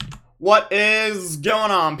What is going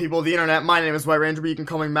on, people of the internet? My name is White Ranger, but you can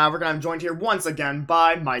call me Maverick, and I'm joined here once again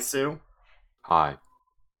by Mysu. Hi.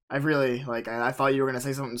 I really, I thought you were gonna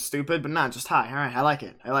say something stupid, but not just hi. Alright, I like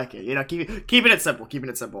it. You know, keeping it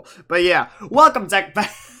simple. But yeah, welcome, Dak.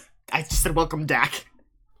 I just said welcome, Dak.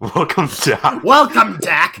 Welcome, Dak. Welcome,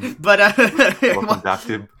 Dak. But, Welcome, Dak,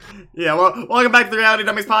 dude. Yeah, well, welcome back to the Reality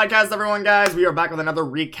Dummies podcast, everyone, guys. We are back with another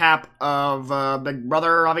recap of Big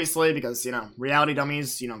Brother, obviously, because, you know, Reality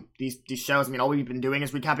Dummies, you know, these shows, I mean, all we've been doing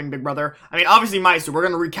is recapping Big Brother. I mean, obviously, Mysu, we're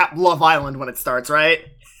gonna recap Love Island when it starts, right?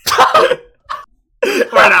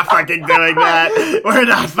 We're not fucking doing that.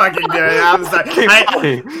 I'm sorry.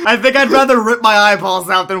 I think I'd rather rip my eyeballs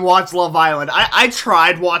out than watch Love Island. I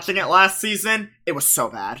tried watching it last season. It was so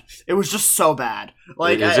bad. It was just so bad.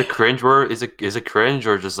 Like, is it cringe or is it cringe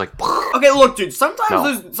or just like? Okay, look, dude.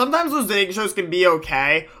 Sometimes those dating shows can be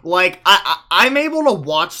okay. Like, I'm able to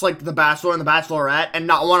watch like The Bachelor and The Bachelorette and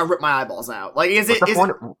not want to rip my eyeballs out. Like,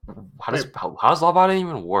 how does Love Island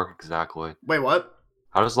even work exactly? Wait, what?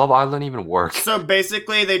 How does Love Island even work? So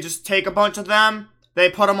basically, they just take a bunch of them, they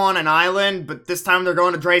put them on an island, but this time they're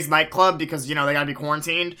going to Dre's nightclub because, you know, they gotta be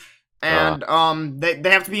quarantined. And, they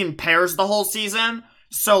have to be in pairs the whole season.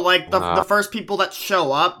 So, like, the first people that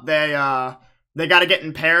show up, they gotta get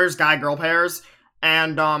in pairs, guy-girl pairs.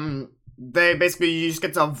 And, they basically, you just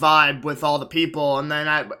get to vibe with all the people. And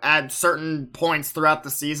then at certain points throughout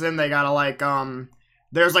the season, they gotta, like,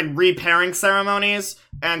 there's, like, repairing ceremonies,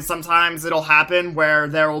 and sometimes it'll happen where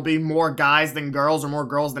there will be more guys than girls, or more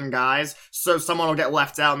girls than guys, so someone will get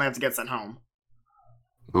left out and they have to get sent home.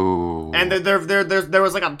 Ooh. And there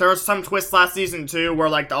was some twists last season, too, where,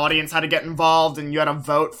 like, the audience had to get involved, and you had to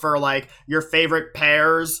vote for, like, your favorite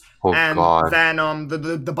pairs, and God. then,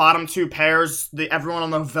 the bottom two pairs, everyone on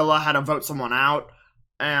the villa had to vote someone out,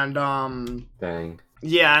 and, Dang.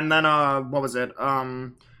 yeah, and then, what was it,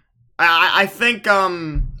 I think,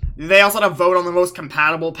 they also had to vote on the most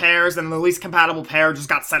compatible pairs, and the least compatible pair just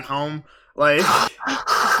got sent home. Like,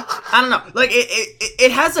 I don't know. Like,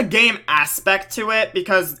 it has a game aspect to it,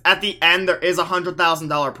 because at the end there is a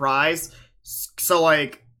 $100,000 prize. So,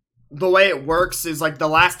 like, the way it works is, like, the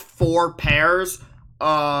last four pairs,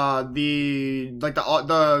 the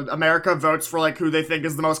America votes for, like, who they think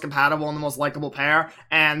is the most compatible and the most likable pair,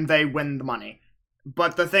 and they win the money.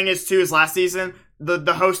 But the thing is, too, is last season,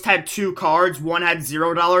 the host had two cards. One had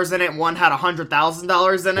 $0 in it, one had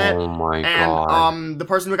 $100,000 in it. Oh my God. And, the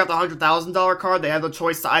person who got the $100,000 card, they had the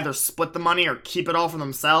choice to either split the money or keep it all for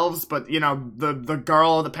themselves. But, you know, the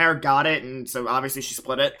girl of the pair got it, and so obviously she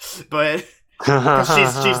split it. But,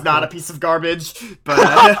 she's not a piece of garbage. But,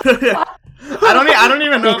 I don't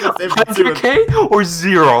even know if it's 100K or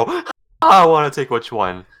 0. I want to take which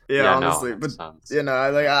one. Yeah, honestly, but you know, I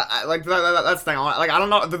like that's the thing. Like, I don't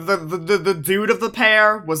know, the dude of the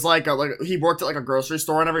pair was like he worked at like a grocery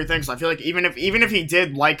store and everything. So I feel like even if he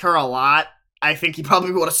did like her a lot, I think he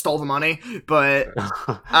probably would have stole the money. But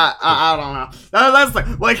I don't know.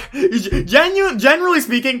 That's like generally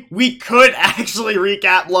speaking, we could actually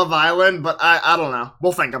recap Love Island, but I don't know.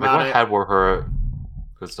 We'll think about it. My head will hurt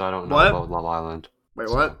because I don't know about Love Island. Wait,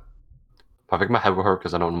 what? I think my head will hurt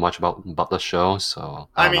because I don't know much about the show, so...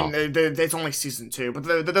 I mean, it's only season 2, but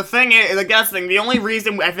the thing is, the only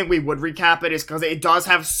reason I think we would recap it is because it does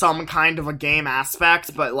have some kind of a game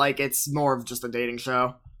aspect, but, like, it's more of just a dating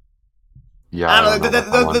show. Yeah, I don't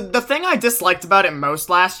know, the thing I disliked about it most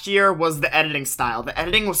last year was the editing style. The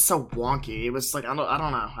editing was so wonky. It was, like, I don't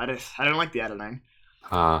know. I didn't like the editing.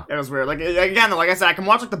 It was weird. Like, again, like I said, I can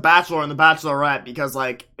watch, like, The Bachelor and The Bachelorette because,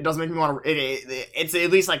 like, it doesn't make me want to... It's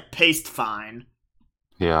at least, like, paced fine.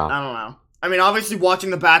 Yeah. I don't know. I mean, obviously, watching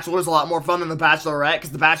The Bachelor is a lot more fun than The Bachelorette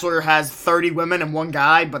because The Bachelor has 30 women and one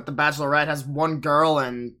guy, but The Bachelorette has one girl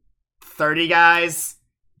and 30 guys.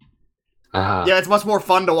 Yeah, it's much more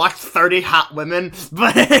fun to watch 30 hot women,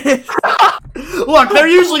 but... Look, they're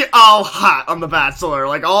usually all hot on The Bachelor.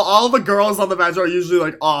 Like, all the girls on The Bachelor are usually,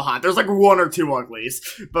 like, all hot. There's, like, one or two uglies,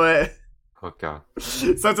 but... Okay. So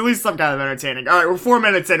it's at least some kind of entertaining. Alright, we're 4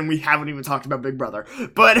 minutes in and we haven't even talked about Big Brother,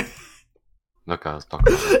 but... Okay, let's talk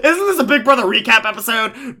about it. Isn't this a Big Brother recap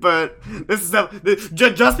episode? But this is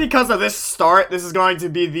just because of this start, this is going to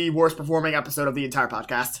be the worst performing episode of the entire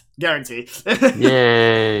podcast. Guarantee.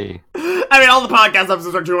 Yay. I mean, all the podcast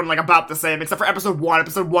episodes are doing, like, about the same, except for episode 1.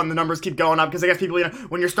 Episode 1, the numbers keep going up, because I guess people, you know,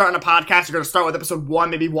 when you're starting a podcast, you're going to start with episode 1,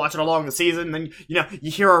 maybe watch it along the season, and then, you know,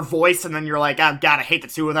 you hear our voice, and then you're like, oh, God, I hate the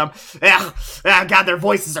two of them. God, their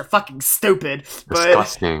voices are fucking stupid.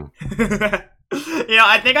 Disgusting. You know,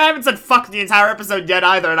 I think I haven't said fuck the entire episode yet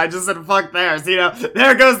either, and I just said fuck theirs, you know.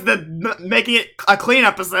 There goes the making it a clean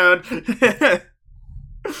episode.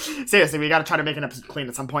 Seriously, we gotta try to make an episode clean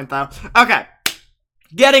at some point, though. Okay.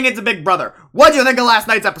 Getting into Big Brother. What'd you think of last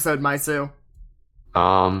night's episode, Mysu?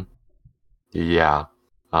 Yeah.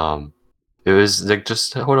 It was like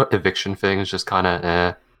just the whole eviction thing is just kind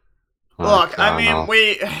of Look, I mean, know.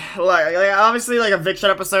 obviously, like,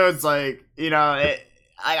 eviction episodes, like, you know,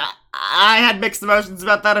 I had mixed emotions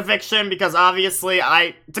about that eviction because obviously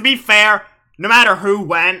to be fair, no matter who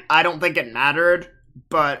went, I don't think it mattered.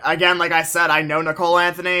 But again, like I said, I know Nicole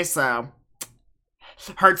Anthony, so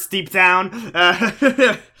hurts deep down.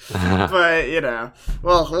 But, you know,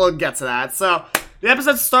 we'll get to that. So, the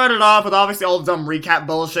episode started off with obviously all the dumb recap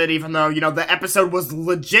bullshit, even though, you know, the episode was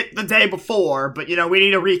legit the day before, but, you know, we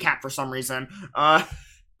need a recap for some reason.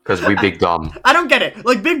 Because we big dumb. I don't get it.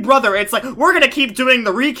 Like, Big Brother, it's like, we're gonna keep doing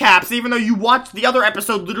the recaps, even though you watched the other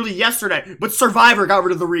episode literally yesterday, but Survivor got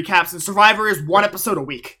rid of the recaps, and Survivor is one episode a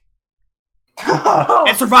week.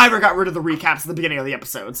 And Survivor got rid of the recaps at the beginning of the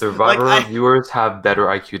episode. Survivor viewers have better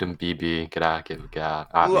IQ than BB. Get at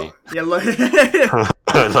me. Yeah, look.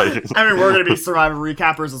 I mean, we're gonna be Survivor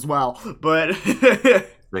recappers as well, but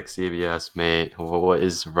like CBS, mate. What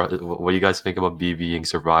do you guys think about BB being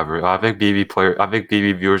Survivor? I think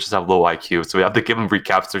BB viewers just have low IQ, so we have to give them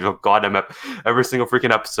recaps to goddamn every single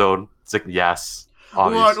freaking episode. It's like yes.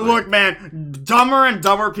 Look, man, dumber and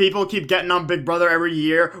dumber people keep getting on Big Brother every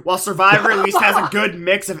year, while Survivor at least has a good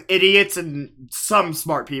mix of idiots and some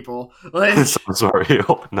smart people. Like, some smart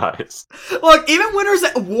people, nice. Look, even Winners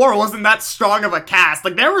at War wasn't that strong of a cast.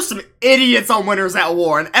 Like, there were some idiots on Winners at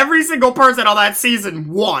War, and every single person on that season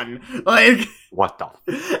won. Like, what the?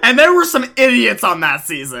 And there were some idiots on that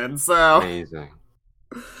season, so amazing.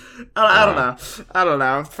 I don't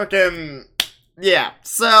know. Fucking yeah.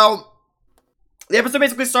 So the episode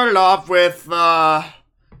basically started off with, you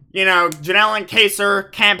know, Janelle and Kaser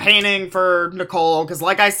campaigning for Nicole, because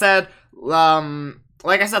like I said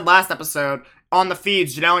last episode, on the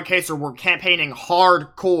feeds, Janelle and Kaser were campaigning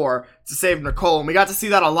hardcore to save Nicole, and we got to see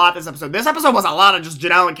that a lot this episode. This episode was a lot of just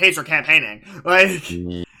Janelle and Kaser campaigning. Like,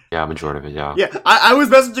 yeah, majority of it, yeah. Yeah, I was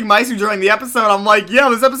messaging Mysu during the episode. I'm like, yeah,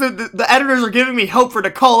 this episode, the editors are giving me hope for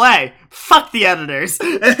Nicole A. Fuck the editors.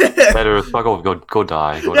 Editors, go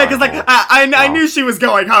die. Yeah, because, like, I knew she was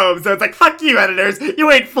going home, so it's like, fuck you, editors.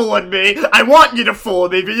 You ain't fooling me. I want you to fool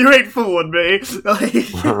me, but you ain't fooling me. Like,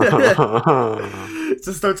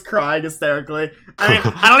 just starts crying hysterically. I mean,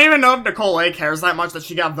 I don't even know if Nicole A. cares that much that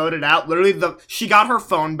she got voted out. Literally, she got her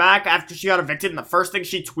phone back after she got evicted, and the first thing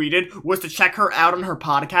she tweeted was to check her out on her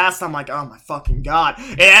podcast. I'm like, oh my fucking god.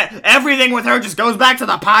 Everything with her just goes back to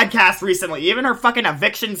the podcast recently. Even her fucking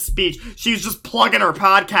eviction speech, she was just plugging her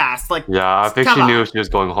podcast. Like, yeah, I think she knew she was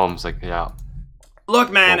going home. It's like, yeah. Look,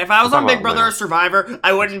 man, if I was on Big Brother or Survivor,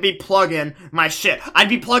 I wouldn't be plugging my shit. I'd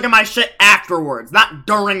be plugging my shit afterwards, not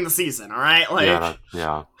during the season, alright? Like,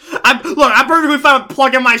 yeah. I'm perfectly fine with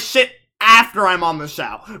plugging my shit after I'm on the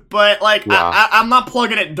show, but, like, yeah. I'm not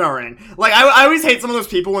plugging it during. Like, I always hate some of those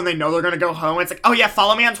people when they know they're gonna go home. It's like, oh yeah,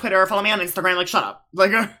 follow me on Twitter, follow me on Instagram. Like, shut up.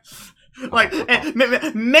 Like,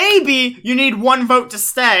 maybe you need one vote to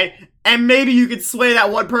stay, and maybe you could sway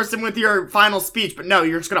that one person with your final speech, but no,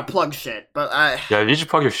 you're just gonna plug shit. But yeah, you should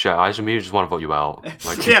plug your shit. I just want to vote you out.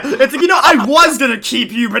 Like, yeah, it's like, you know, I was gonna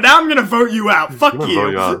keep you, but now I'm gonna vote you out. Fuck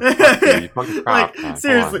you. Like,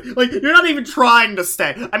 seriously, like, you're not even trying to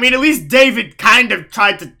stay. I mean, at least David kind of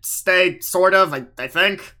tried to stay, sort of. I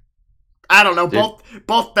think. I don't know.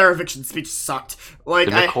 Both their eviction speeches sucked. Like,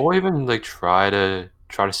 did Nicole even like try to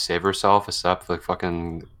save herself, except like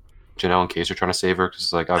fucking Janelle and Kaser trying to save her?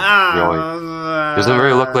 Because like doesn't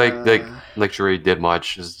really look like she really did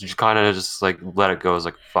much. Just kind of just like let it go. It's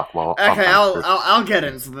like fuck. Well, okay, I'll get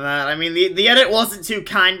into that. I mean, the edit wasn't too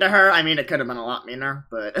kind to her. I mean, it could have been a lot meaner,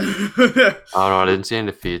 but I don't know. I didn't see any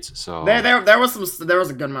defeats, so there was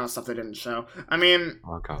a good amount of stuff they didn't show. I mean,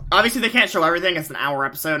 okay. Obviously they can't show everything. It's an hour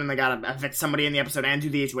episode, and they gotta evict somebody in the episode and do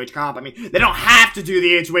the HOH comp. I mean, they don't have to do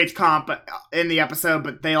the HOH comp in the episode,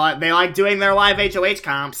 but they like doing their live HOH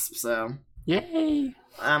comps. So yay!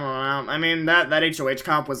 I don't know. I mean, that HOH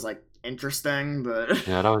comp was like interesting, but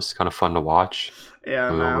yeah, that was kind of fun to watch. Yeah,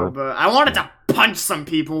 no, but I wanted to punch some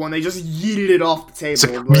people when they just yeeted it off the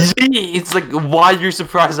table. It's like, why are you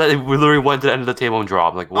surprised that it literally went to the end of the table and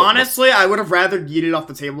dropped? Like, honestly, I would have rather yeeted it off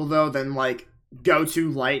the table though than like go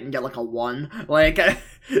too light and get like a 1. Like,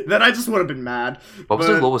 then I just would have been mad. What was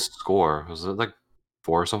the lowest score? Was it like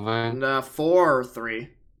 4 or something? 4 or 3.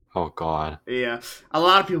 Oh god. Yeah, a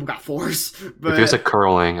lot of people got 4s. But if it was like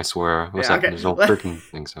curling, I swear. What's that? Okay. There's no freaking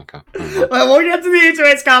things. Okay. Well, we'll get to the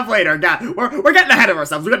HOH comp later. God, we're getting ahead of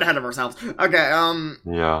ourselves. Okay.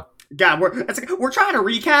 Yeah. God, we're trying to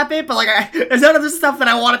recap it, but like, there's other stuff that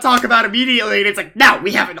I want to talk about immediately, and it's like, no,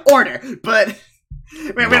 we have an order, but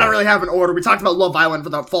we don't really have an order. We talked about Love Island for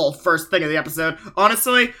the full first thing of the episode.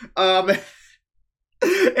 Honestly,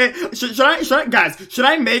 should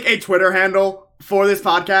I make a Twitter handle for this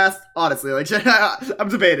podcast? Honestly, like, I'm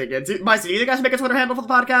debating it. Mysu, do you think I should make a Twitter handle for the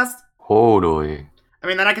podcast? Totally. I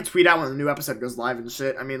mean, then I could tweet out when the new episode goes live and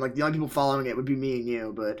shit. I mean, like, the only people following it would be me and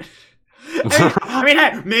you, but I mean,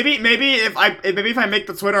 hey, maybe if I make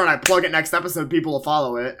the Twitter and I plug it next episode, people will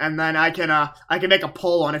follow it, and then I can make a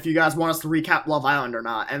poll on if you guys want us to recap Love Island or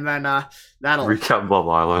not, and then that'll recap Love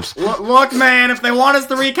Island. Look, man, if they want us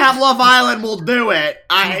to recap Love Island, we'll do it.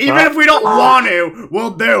 Even if we don't want to,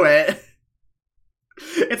 we'll do it.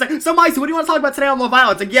 It's like, so Mysu, what do you want to talk about today on Love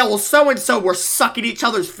Island? It's like, yeah, well, so-and-so were sucking each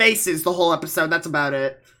other's faces the whole episode. That's about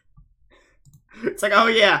it. It's like, oh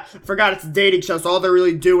yeah, forgot it's a dating show, so all they're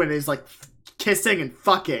really doing is, like, kissing and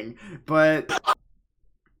fucking. But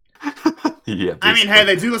yeah, I mean, hey,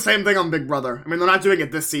 they do the same thing on Big Brother. I mean, they're not doing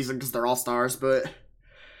it this season because they're all-stars, but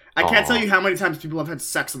I can't tell you how many times people have had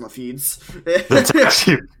sex on the feeds. That's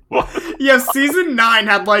actually... Yeah, season 9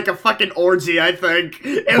 had, like, a fucking orgy, I think.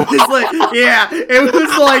 It was, like, yeah, it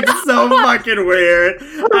was, like, so fucking weird.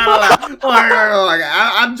 I don't know.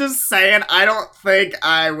 I'm just saying, I don't think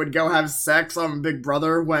I would go have sex on Big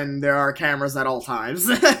Brother when there are cameras at all times.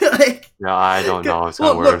 Like, yeah, I don't know. It's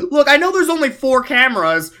kind of weird. Look, I know there's only 4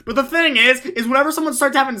 cameras, but the thing is whenever someone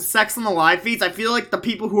starts having sex on the live feeds, I feel like the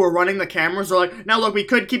people who are running the cameras are like, now look, we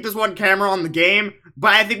could keep this one camera on the game,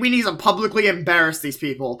 but I think we need to publicly embarrass these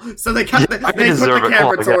people. So they put the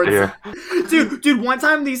camera towards. Dude, one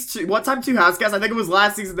time two house guests, I think it was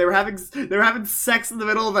last season, they were having sex in the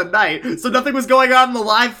middle of the night, so nothing was going on in the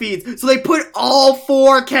live feeds. So they put all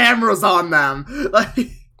 4 cameras on them. Like,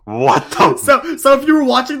 what the? So if you were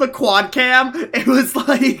watching the quad cam, it was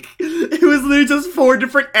literally just 4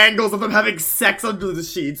 different angles of them having sex under the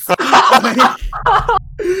sheets.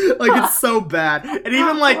 Like, it's so bad. And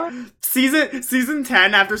even like season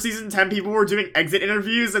 10, after season 10, people were doing exit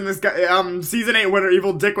interviews, and this guy, season 8 winner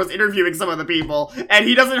Evil Dick was interviewing some of the people, and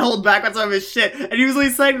he doesn't hold back on some of his shit. And he was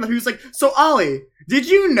like saying to them, he was like, so Ollie, did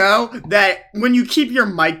you know that when you keep your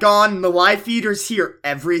mic on, the live feeders hear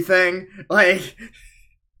everything? Like,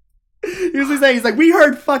 he was saying, he's like, we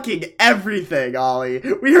heard fucking everything, Ollie.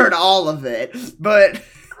 We heard all of it. But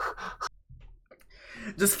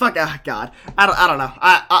just fuck, God. I don't know.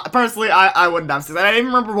 I personally, I wouldn't have seen that. I even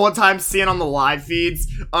remember one time seeing on the live feeds,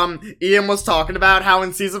 Ian was talking about how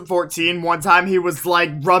in season 14, one time he was, like,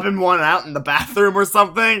 rubbing one out in the bathroom or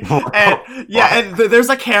something. And, yeah, and there's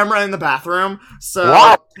a camera in the bathroom, so...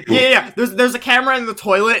 What? Yeah, there's a camera in the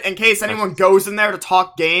toilet in case anyone goes in there to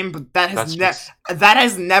talk game, but that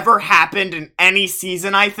has never happened in any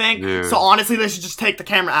season, I think. Dude. So honestly, they should just take the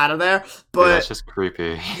camera out of there. But yeah, that's just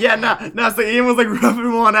creepy. Yeah, no. So Ian was like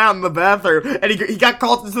rubbing one out in the bathroom, and he got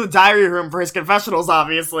called into the diary room for his confessionals,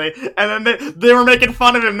 obviously. And then they were making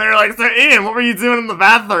fun of him. They were like, "So Ian, what were you doing in the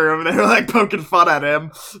bathroom?" And they were like poking fun at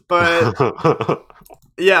him, but.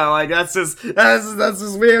 Yeah, like, that's just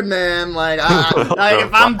weird, man. Like,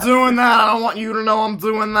 if I'm doing that, I don't want you to know I'm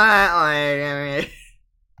doing that. Like, I mean,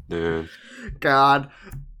 dude. God.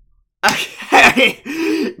 Okay.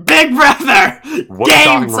 Big Brother!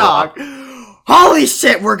 Game talk! Holy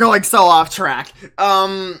shit, we're going so off track.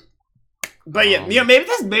 But yeah, maybe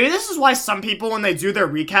this is why some people, when they do their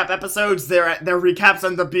recap episodes, their recaps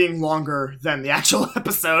end up being longer than the actual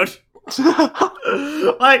episode.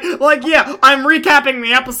 like yeah, I'm recapping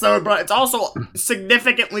the episode, but it's also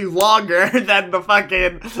significantly longer than the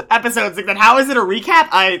fucking episodes. Then how is it a recap?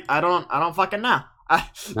 I don't fucking know.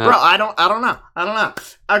 Bro, I don't know.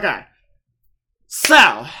 Okay,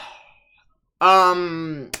 so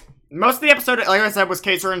most of the episode, like I said, was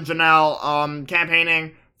Kaser and Janelle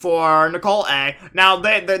campaigning for Nicole A. Now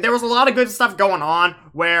there was a lot of good stuff going on,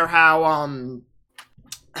 where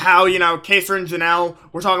how, you know, Kaser and Janelle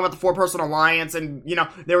were talking about the 4-person alliance, and, you know,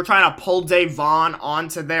 they were trying to pull Davon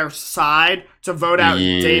onto their side to vote out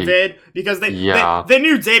David, because they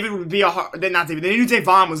knew David would be they knew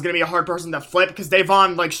Davon was going to be a hard person to flip, because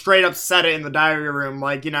Davon, like, straight up said it in the diary room,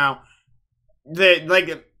 like, you know, you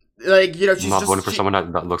know, she's not voting for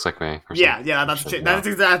someone that looks like me. Yeah, that's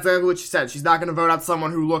exactly what she said. She's not going to vote out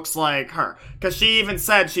someone who looks like her, because she even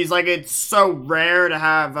said, she's like, it's so rare to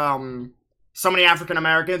have, so many African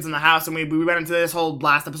Americans in the house, and we went into this whole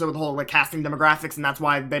last episode with the whole, like, casting demographics, and that's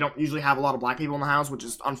why they don't usually have a lot of black people in the house, which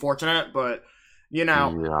is unfortunate, but, you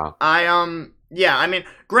know, yeah. I mean,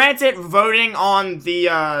 granted, voting on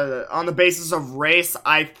the basis of race,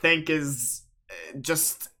 I think is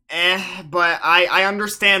just but I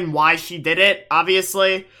understand why she did it,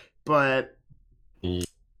 obviously, but Yeah.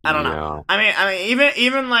 I don't know. I mean,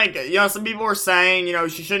 even like, some people were saying,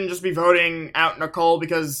 she shouldn't just be voting out Nicole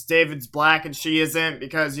because David's black and she isn't,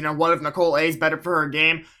 because, what if Nicole A is better for her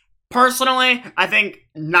game? Personally, I think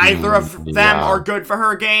neither of them are good for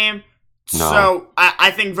her game. No. So I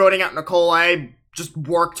think voting out Nicole A just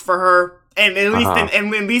worked for her. And at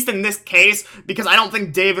least in this case, because I don't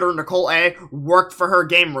think David or Nicole A worked for her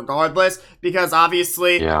game regardless, because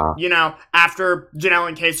obviously, after Janelle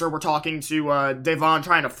and Kaser were talking to Devon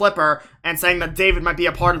trying to flip her and saying that David might be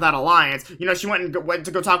a part of that alliance, she went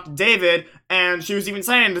to go talk to David, and she was even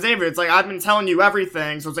saying to David, it's like, I've been telling you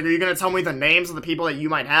everything, so it's like, are you gonna tell me the names of the people that you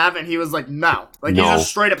might have? And he was like, no. Like, no. He just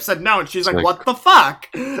straight up said no, and she's like, what the fuck?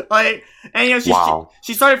 Like, and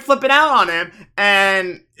she started flipping out on him,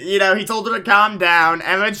 and he told her to calm down,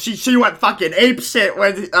 and then she went fucking ape shit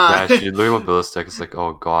when yeah, she literally went ballistic. It's like,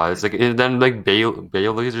 oh god. It's like, and then like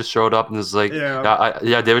Bailey just showed up and was like,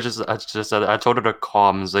 David just said, I told her to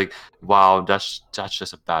calm. It's like, wow, that's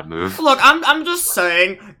just a bad move. Look, I'm just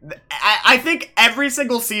saying, I think every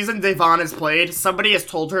single season Devon has played, somebody has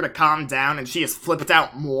told her to calm down, and she has flipped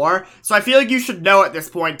out more. So I feel like you should know at this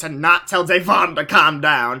point to not tell Devon to calm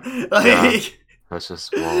down. Like. That's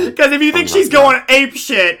just because if you think she's going ape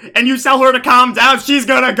shit and you tell her to calm down, she's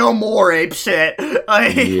gonna go more ape shit.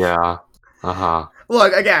 Like, yeah.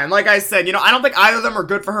 Look, again, like I said, I don't think either of them are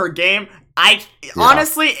good for her game.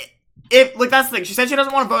 Honestly, if that's the thing, she said she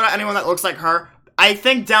doesn't want to vote out anyone that looks like her. I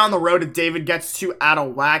think down the road, if David gets too out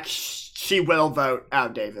of whack, she will vote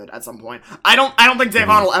out David at some point. I don't think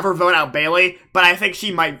Devon will ever vote out Bailey, but I think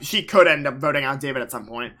she could end up voting out David at some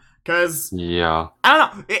point. Because, I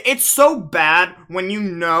don't know, it's so bad when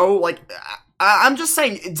like, I'm just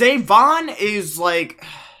saying, Devon is, like,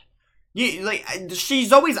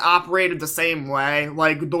 she's always operated the same way,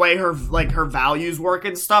 like, the way her values work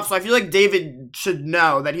and stuff, so I feel like David should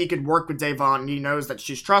know that he could work with Devon, and he knows that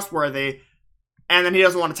she's trustworthy, and then he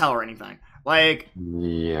doesn't want to tell her anything. Like, I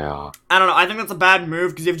don't know, I think that's a bad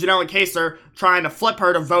move, because you have Janelle and Kaser trying to flip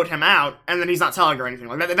her to vote him out, and then he's not telling her anything.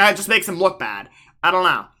 Like, that just makes him look bad. I don't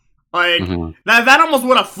know. Like, that almost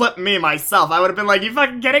would have flipped me myself. I would have been like, you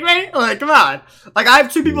fucking kidding me? Like, come on. Like, I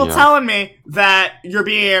have two people telling me that you're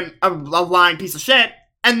being a lying piece of shit,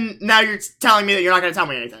 and now you're telling me that you're not gonna tell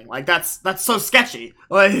me anything. Like, that's so sketchy.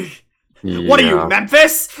 Like, what are you,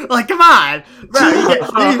 Memphis? Like, come on. Bro,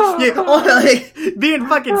 like, being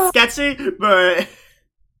fucking sketchy, but...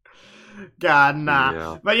 God, nah.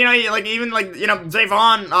 Yeah. But,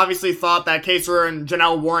 Devon obviously thought that Kaser and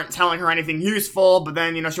Janelle weren't telling her anything useful, but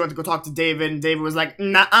then, she went to go talk to David, and David was like,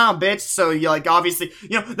 nah, bitch. So, obviously,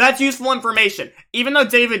 that's useful information. Even though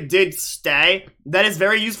David did stay, that is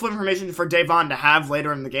very useful information for Devon to have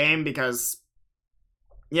later in the game, because,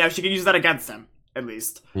 she could use that against him. At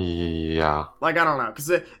least. Yeah. Like, I don't know. Because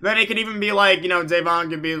then it could even be like, Devon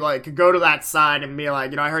could be like, could go to that side and be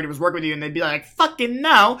like, I heard he was working with you. And they'd be like, fucking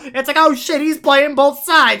no. It's like, oh shit, he's playing both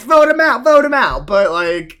sides. Vote him out. But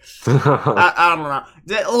like, I don't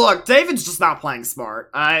know. Look, David's just not playing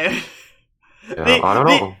smart. I don't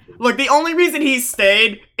know. Look, the only reason he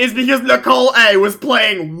stayed is because Nicole A was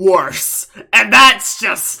playing worse. And that's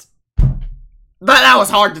just... That was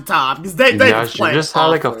hard to top, because they she just had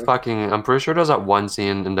like a fucking... I'm pretty sure there was that one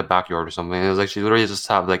scene in the backyard or something. It was like she literally just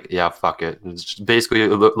had like, yeah, fuck it. It's just basically, it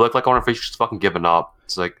looked like on her face she's fucking giving up.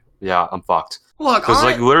 It's like, yeah, I'm fucked. Look, because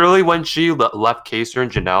like literally when she left Kaser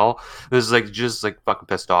and Janelle, it was like just like fucking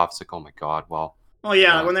pissed off. It's like, oh my god, well... Well,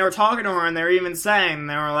 yeah, when they were talking to her and they were even saying,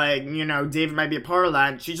 they were like, David might be a part of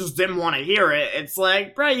that, and she just didn't want to hear it. It's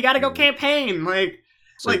like, bro, you gotta go campaign, like...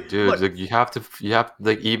 It's like, dude, look, like you have to,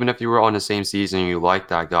 like, even if you were on the same season and you like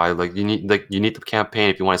that guy, like, you need the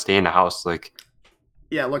campaign if you want to stay in the house, like.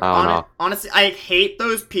 Yeah, look, honestly, I hate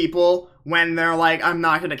those people when they're like, I'm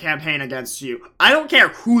not gonna campaign against you. I don't care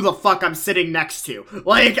who the fuck I'm sitting next to.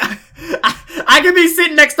 Like, I could be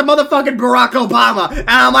sitting next to motherfucking Barack Obama, and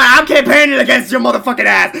I'm like, I'm campaigning against your motherfucking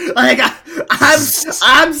ass. Like,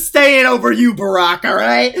 I'm staying over you, Barack,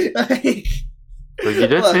 alright? Like... Like, you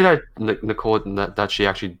did say that Nicole that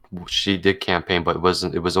she did campaign, but it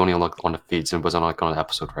was only on the feeds and it wasn't like on the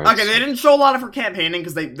episode, right? Okay, they didn't show a lot of her campaigning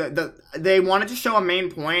because they wanted to show a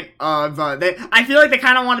main point of I feel like they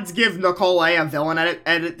kind of wanted to give Nicole A villain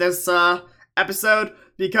edit this episode,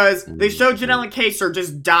 because they showed Janelle and Kaser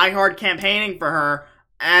just diehard campaigning for her,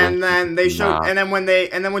 and then they showed and then when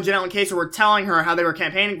Janelle and Kaser were telling her how they were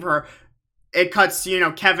campaigning for her, it cuts,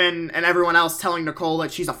 Kevin and everyone else telling Nicole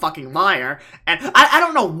that she's a fucking liar. And I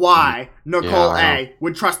don't know why Nicole A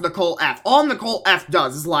would trust Nicole F. All Nicole F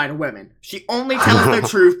does is lie to women. She only tells the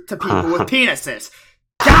truth to people with penises.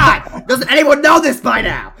 God! Doesn't anyone know this by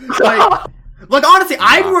now? Like, Like, honestly,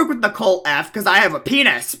 I'd work with Nicole F because I have a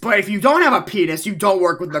penis. But if you don't have a penis, you don't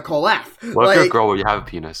work with Nicole F. What if you're a girl where you have a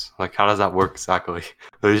penis? Like, how does that work exactly?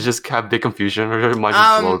 Like, you just have big confusion, or it might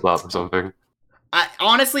just blows up or something.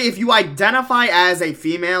 Honestly, if you identify as a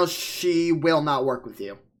female, she will not work with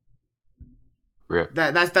you. Rip.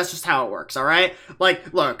 That's just how it works, alright?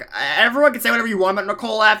 Like, look, everyone can say whatever you want about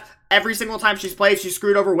Nicole F. Every single time she's played, she's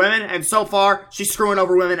screwed over women, and so far, she's screwing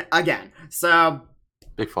over women again. So...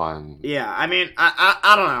 Big fun. Yeah, I mean,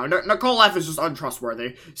 I don't know. Nicole F is just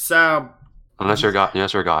untrustworthy. So... Unless you're a guy.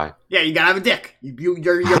 Yeah, you gotta have a dick. Your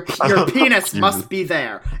penis must be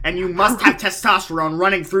there. And you must have testosterone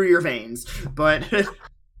running through your veins. But...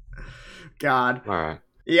 God. Alright.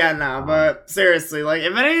 Yeah, no, but seriously, like,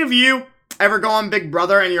 if any of you ever go on Big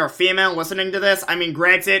Brother and you're a female listening to this, I mean,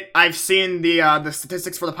 granted, I've seen the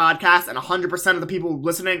statistics for the podcast, and 100% of the people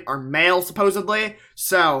listening are male, supposedly,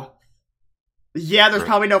 so, yeah, there's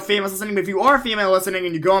probably no females listening, but if you are a female listening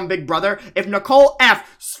and you go on Big Brother, if Nicole F,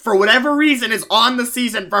 for whatever reason, is on the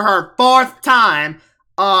season for her 4th time,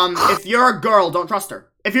 if you're a girl, don't trust her.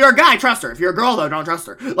 If you're a guy, trust her. If you're a girl, though, don't trust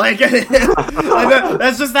her. Like,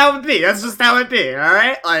 that's just how it be. That's just how it be,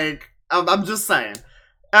 alright? Like, I'm just saying.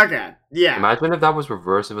 Okay, yeah. Imagine if that was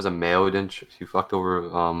reversed. If it was a male who fucked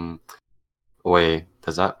over, wait,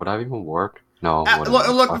 would that even work? No.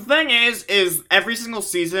 Look, the thing is every single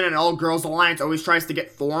season an all-girls alliance always tries to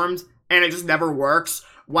get formed, and it just never works.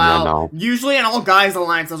 While usually an all-guys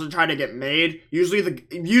alliance doesn't try to get made.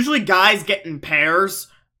 Usually guys get in pairs,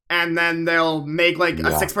 and then they'll make, like, a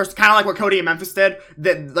 6-person, kind of like what Cody and Memphis did,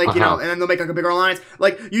 that, like, you know, and then they'll make, like, a bigger alliance.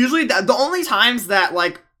 Like, usually, the only times that,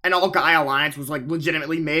 like, an all-guy alliance was, like,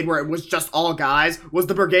 legitimately made where it was just all guys was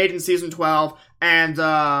the Brigade in Season 12, and,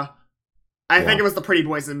 I think it was the Pretty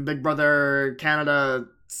Boys in Big Brother Canada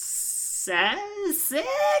 6?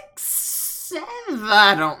 7?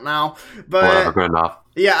 I don't know. But, whatever, good enough.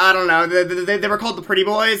 Yeah, I don't know. They were called the Pretty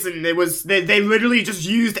Boys, and it was they literally just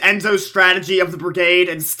used Enzo's strategy of the Brigade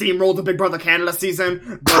and steamrolled the Big Brother Canada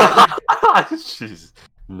season. Jeez,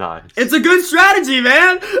 nice. It's a good strategy,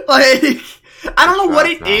 man. Like, I don't know what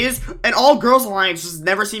it is. An all-girls alliance just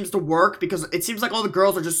never seems to work because it seems like all the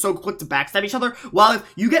girls are just so quick to backstab each other. While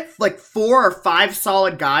if you get like 4 or 5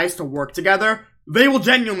 solid guys to work together, they will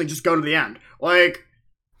genuinely just go to the end. Like.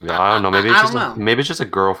 Yeah, I don't know. Maybe it's just a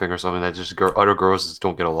girl thing or something that just other girls just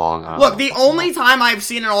don't get along. Look, the only time I've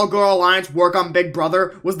seen an all-girl alliance work on Big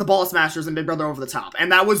Brother was the Ball Smashers and Big Brother Over the Top,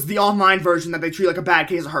 and that was the online version that they treat like a bad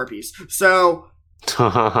case of herpes. So,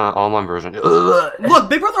 online version. Look,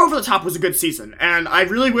 Big Brother Over the Top was a good season, and I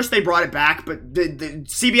really wish they brought it back. But the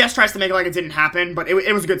CBS tries to make it like it didn't happen, but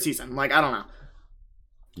it was a good season. Like, I don't know.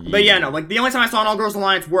 But yeah, no, like, the only time I saw an all-girls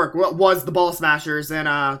alliance work was the Ball Smashers in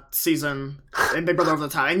Big Brother Over the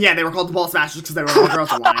Top. And yeah, they were called the Ball Smashers because they were an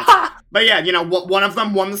all-girls alliance. But yeah, you know, one of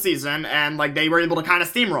them won the season, and, like, they were able to kind of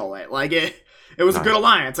steamroll it. Like, it was a good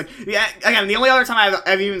alliance. Like, yeah, again, the only other time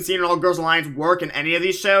I've even seen an all-girls alliance work in any of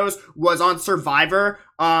these shows was on Survivor.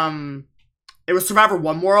 It was Survivor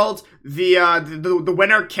One World. The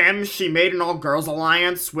winner, Kim, she made an all-girls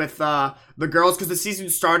alliance with the girls because the season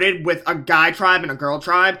started with a guy tribe and a girl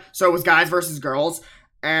tribe, so it was guys versus girls,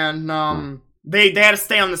 and they had to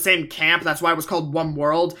stay on the same camp. That's why it was called One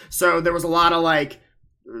World. So there was a lot of like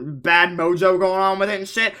bad mojo going on with it and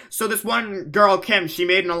shit. So this one girl, Kim, she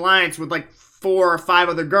made an alliance with like 4 or 5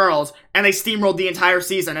 other girls, and they steamrolled the entire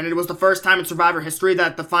season. And it was the first time in Survivor history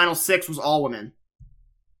that the final 6 was all women.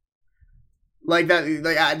 Like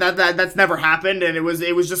that's never happened, and it was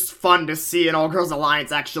just fun to see an all-girls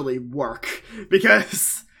alliance actually work.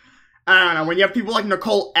 Because, I don't know, when you have people like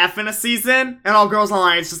Nicole F in a season, an all-girls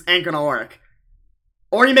alliance just ain't gonna work.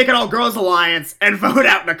 Or you make an all-girls alliance and vote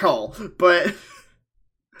out Nicole. But,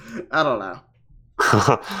 I don't know.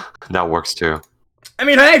 That works too. I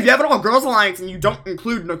mean, hey, if you have an all-girls alliance and you don't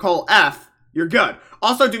include Nicole F, you're good.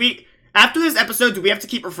 Also, after this episode, do we have to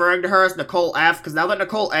keep referring to her as Nicole F? Because now that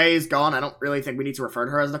Nicole A is gone, I don't really think we need to refer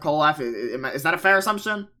to her as Nicole F. Is that a fair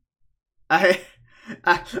assumption? I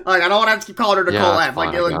don't want to have to keep calling her Nicole F.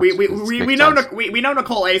 Like we know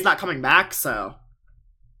Nicole A is not coming back, so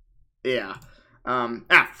yeah.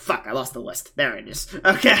 Fuck! I lost the list. There it is.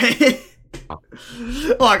 Okay.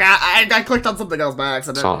 Look, I clicked on something else by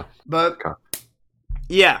accident. But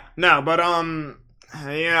yeah, no, but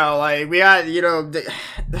you know, like, we had, you know,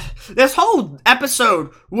 this whole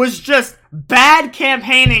episode was just bad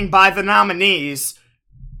campaigning by the nominees,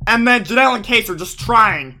 and then Janelle and Case were just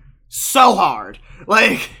trying so hard.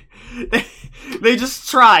 Like, they just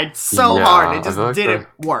tried so hard, it just didn't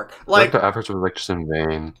work. Like, the efforts were, like, just in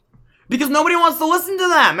vain. Because nobody wants to listen to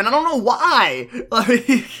them, and I don't know why.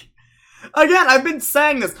 Like, Again, I've been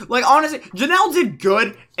saying this. Like, honestly, Janelle did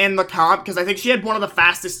good in the comp, because I think she had one of the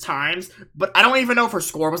fastest times, but I don't even know if her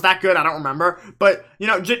score was that good, I don't remember. But, you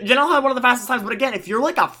know, Janelle had one of the fastest times, but again, if you're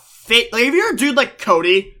like if you're a dude like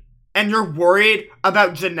Cody, and you're worried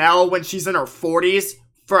about Janelle when she's in her 40s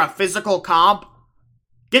for a physical comp,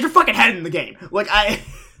 get your fucking head in the game. Like,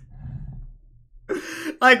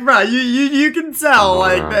 like, bro, you can tell,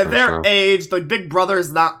 like, their age, like, Big Brother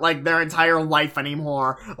is not, like, their entire life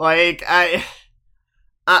anymore. Like, I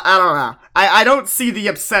don't know. I don't see the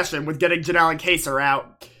obsession with getting Janelle and Kaser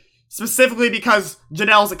out. Specifically because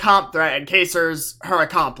Janelle's a comp threat and Kaser's her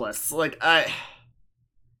accomplice. Like,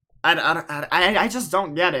 I just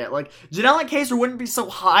don't get it. Like, Janelle and Kaser wouldn't be so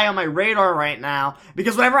high on my radar right now,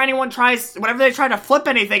 because whenever they try to flip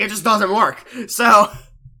anything, it just doesn't work. So,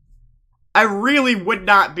 I really would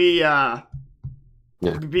not be too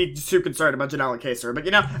concerned about Janelle and Kaser. But,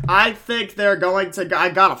 you know, I think they're going to... I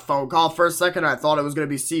got a phone call for a second, and I thought it was going to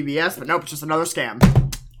be CBS, but nope, it's just another scam.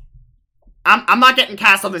 I'm not getting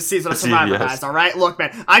cast on this season of Survivor, guys, alright? Look,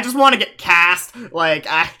 man, I just want to get cast. Like,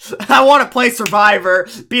 I want to play Survivor,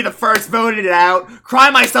 be the first voted out, cry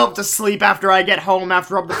myself to sleep after I get home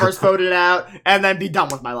after I'm the first voted out, and then be done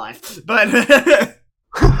with my life. But...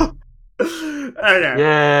 Okay.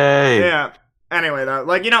 Yay! Yeah. Anyway, though,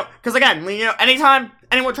 like, you know, because again, you know, anytime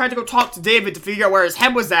anyone tried to go talk to David to figure out where his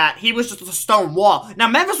head was at, he was just a stone wall. Now,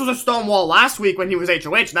 Memphis was a stone wall last week when he was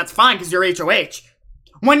HOH, and that's fine, because you're HOH.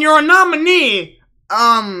 When you're a nominee,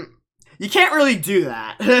 you can't really do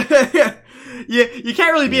that. You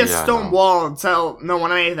can't really be a stone wall and tell no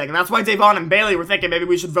one anything, and that's why Davon and Bailey were thinking maybe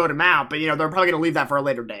we should vote him out, but, you know, they're probably gonna leave that for a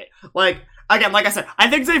later date. Like, again, like I said,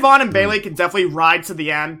 I think Davon and Bailey can definitely ride to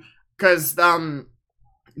the end, because,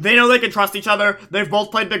 they know they can trust each other. They've both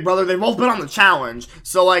played Big Brother. They've both been on the challenge.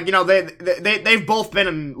 So, like, you know, they've both been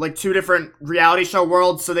in, like, 2 different reality show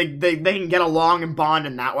worlds, so they can get along and bond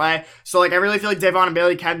in that way. So, like, I really feel like Davon and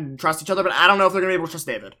Bailey can trust each other, but I don't know if they're gonna be able to trust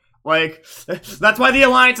David. Like, that's why the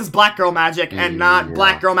alliance is Black Girl Magic and not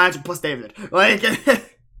Black Girl Magic plus David. Like...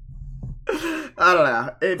 I don't know.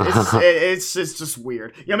 It's just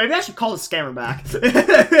weird. Yeah, maybe I should call the scammer back.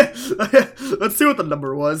 Let's see what the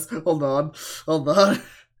number was. Hold on.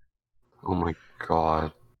 Oh my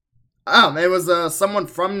god. It was someone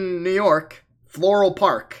from New York, Floral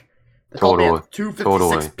Park. They called me at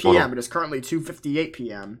 2:56 p.m. It is currently 2:58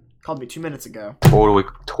 p.m. Called me 2 minutes ago.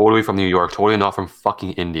 Totally from New York. Totally not from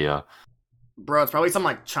fucking India. Bro, it's probably some,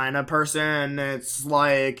 like, China person. It's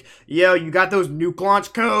like, yo, you got those nuke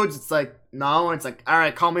launch codes? It's like, no. It's like,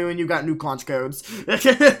 alright, call me when you got nuke launch codes.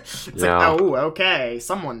 It's like, oh, okay.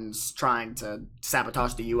 Someone's trying to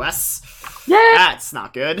sabotage the US. Yeah. That's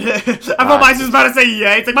not good. I thought Mysu was about to say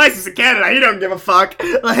yeah. It's like, Mysu's in Canada. He don't give a fuck.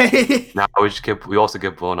 Like... Nah, we also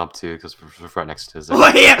get blown up, too, because we're right next to his...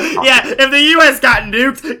 Well, yeah. If the US got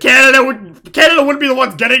nuked, Canada wouldn't be the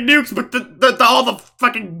ones getting nukes, but all the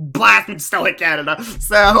fucking blasts would still hit Canada.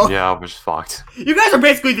 So... Yeah, we're just fucked. You guys are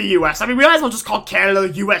basically the US. I mean, we might as well just call Canada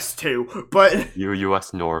the US, too, but...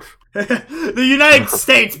 US North. The United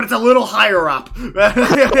States, but it's a little higher up.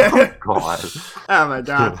 Oh, God. Oh, my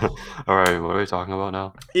God. Alright, what are we talking about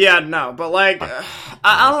now? Yeah, no, but, like,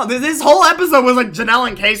 I don't know. This whole episode was, like, Janelle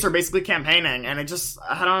and Kaser basically campaigning, and it just,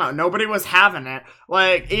 I don't know, nobody was having it.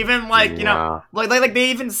 Like, even, like, you know, like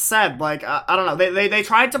they even said, like, I don't know, they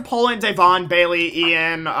tried to pull in Davon, Bailey,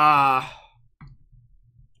 Ian,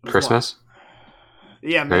 Christmas?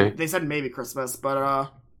 What? Yeah, maybe, they said maybe Christmas, but,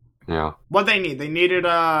 yeah. What they need? They needed,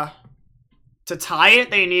 to tie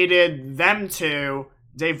it, they needed them two,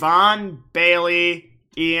 Davon, Bailey,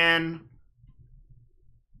 Ian...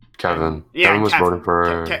 Kevin. Yeah, Kevin was voting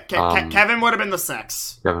for... Kevin would have been the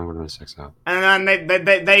 6. Kevin would have been the 6, yeah. And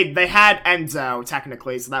then they had Enzo,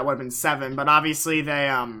 technically, so that would have been 7, but obviously they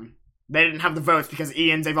didn't have the votes because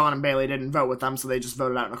Ian, Davon, and Bailey didn't vote with them, so they just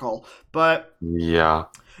voted out Nicole. But... Yeah.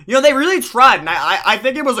 You know, they really tried, and I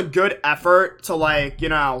think it was a good effort to, like, you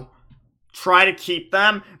know... try to keep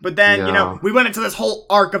them, but then, you know, we went into this whole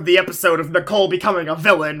arc of the episode of Nicole becoming a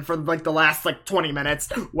villain for, like, the last, like, 20 minutes,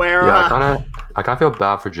 where, I kind of feel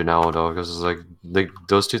bad for Janelle, though, because it's like,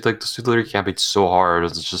 those two literally campaigned so hard,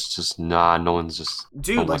 it's just, nah, no one's just...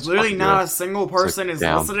 Dude, like, literally not a single person is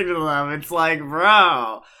listening to them, it's like,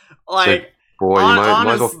 bro, like, boy, you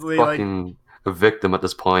might as well fucking... a victim at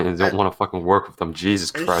this point and don't want to fucking work with them.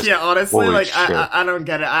 Jesus Christ. Yeah, honestly, holy like, shit. I don't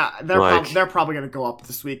get it. They're probably going to go up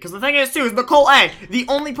this week. Because the thing is, too, is Nicole A., the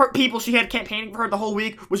only people she had campaigning for her the whole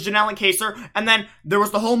week was Janelle and Kaser, and then there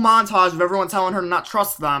was the whole montage of everyone telling her to not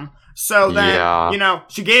trust them. So then, you know,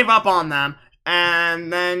 she gave up on them,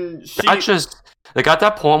 and then she... Like at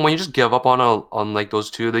that point when you just give up on like those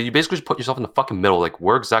two, like, you basically just put yourself in the fucking middle. Like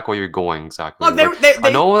where exactly you're going exactly. Look, Like, I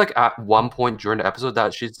know like at one point during the episode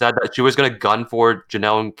that she said that she was gonna gun for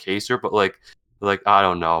Janelle and Kaser, but like I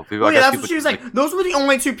don't know. Well, I yeah, guess that's what she was like. Those were the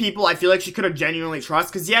only two people I feel like she could have genuinely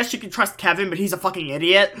trust. Because yes, she could trust Kevin, but he's a fucking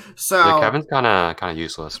idiot. So yeah, Kevin's kind of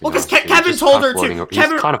useless. Well, because Kevin told her to.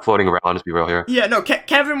 He's kind of floating around. Let's be real here. Yeah, no,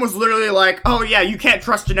 Kevin was literally like, "Oh yeah, you can't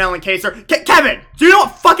trust Janelle and Kaser." Kevin, do you know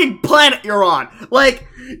what fucking planet you're on? Like,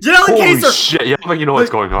 Janelle and Kaser. Holy shit! Yeah, but you know what's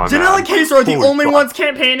going on. Janelle and Kaser are the only ones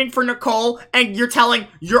campaigning for Nicole, and you're telling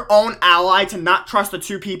your own ally to not trust the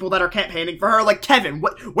two people that are campaigning for her. Like, Kevin,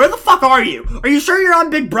 where the fuck are you? Are you sure you're on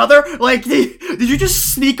Big Brother? Like, did you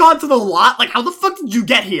just sneak onto the lot? Like, how the fuck did you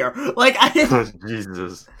get here? Like,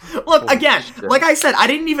 Jesus. Look, again, like I said, I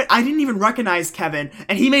didn't even recognize Kevin,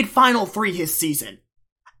 and he made Final 3 his season.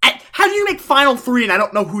 How do you make Final 3 and I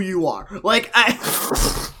don't know who you are? Like,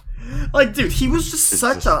 like, dude, he was just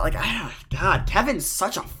such a, like, God, Kevin's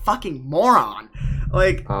such a fucking moron.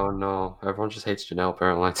 Like, oh no, everyone just hates Janelle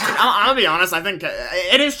apparently. I'll be honest, I think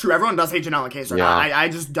it is true. Everyone does hate Janelle and Kaser. Yeah. I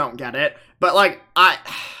just don't get it. But like, I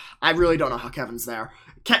really don't know how Kevin's there.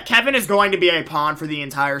 Kevin is going to be a pawn for the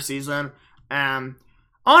entire season.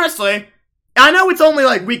 Honestly, I know it's only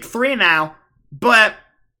like week 3 now, but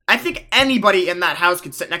I think anybody in that house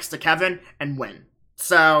could sit next to Kevin and win.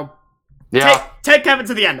 So, yeah, take Kevin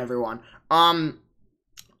to the end, everyone.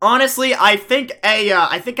 Honestly, I think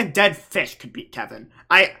a dead fish could beat Kevin.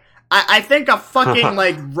 I think a fucking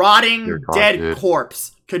like rotting dead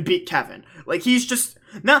corpse could beat Kevin. Like he's just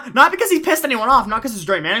not because he pissed anyone off, not because his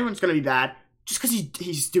joint management's gonna be bad, just because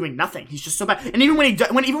he's doing nothing. He's just so bad. And even when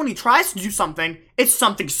he tries to do something, it's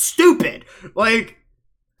something stupid. Like.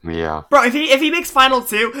 Yeah, bro. If he makes Final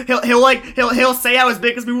 2, he'll say how his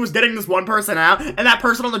biggest move was getting this one person out, and that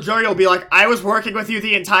person on the jury will be like, "I was working with you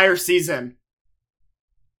the entire season."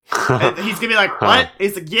 And he's gonna be like, "What?"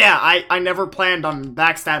 He's like, "Yeah, I never planned on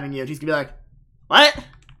backstabbing you." And he's gonna be like, "What?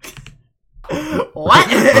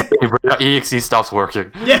 What?" EXE stops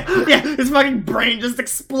working. Yeah, his fucking brain just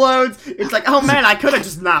explodes. It's like, oh man, I could have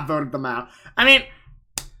just not voted them out. I mean,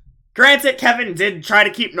 granted, Kevin did try to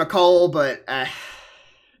keep Nicole, but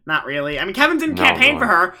not really. I mean, Kevin didn't campaign for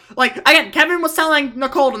her. Like, again, Kevin was telling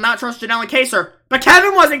Nicole to not trust Janelle and Kaser, but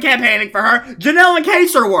Kevin wasn't campaigning for her. Janelle and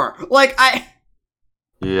Kaser were. Like,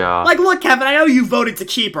 yeah. Like, look, Kevin, I know you voted to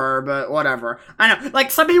keep her, but whatever. I know. Like,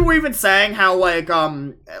 some people were even saying how, like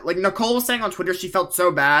Nicole was saying on Twitter she felt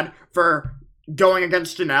so bad for going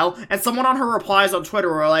against Janelle, and someone on her replies on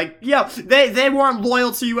Twitter were like, yo, they weren't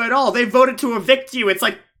loyal to you at all. They voted to evict you. It's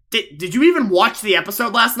like, did you even watch the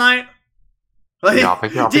episode last night? Like, yeah, I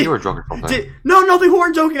think you were drunk or something. No, they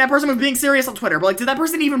weren't joking. That person was being serious on Twitter. But, like, did that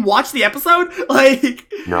person even watch the episode?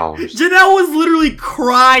 Like, no. Janelle was literally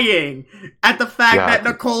crying at the fact that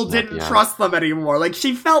Nicole didn't trust them anymore. Like,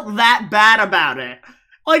 she felt that bad about it.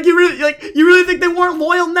 Like, you really think they weren't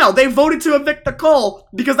loyal? No, they voted to evict Nicole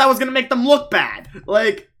because that was gonna make them look bad.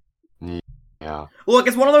 Like, yeah. Look,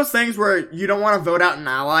 it's one of those things where you don't want to vote out an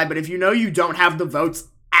ally, but if you know you don't have the votes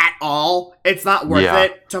at all, it's not worth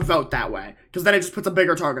it to vote that way. Because then it just puts a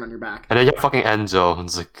bigger target on your back. And then you have fucking Enzo, and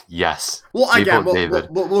it's like, yes. Well, again,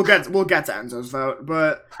 we'll get to Enzo's vote,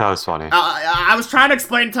 but that was funny. I was trying to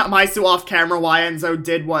explain to Mysu off camera why Enzo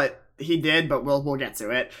did what he did, but we'll get to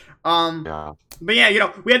it. Yeah. But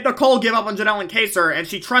yeah, we had Nicole give up on Janelle and Kaser, and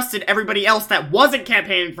she trusted everybody else that wasn't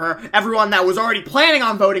campaigning for her, everyone that was already planning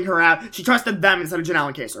on voting her out. She trusted them instead of Janelle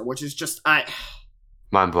and Kaser, which is just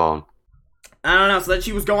mind blown. I don't know. So then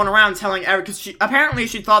she was going around telling because she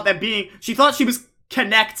thought she was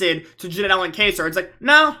connected to Janelle and Kaser. It's like,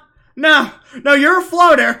 no, you're a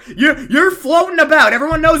floater. You're floating about.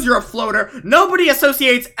 Everyone knows you're a floater. Nobody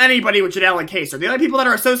associates anybody with Janelle and Kaser. The only people that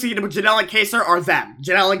are associated with Janelle and Kaser are them,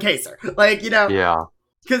 Janelle and Kaser. Like, yeah,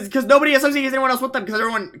 because nobody associates anyone else with them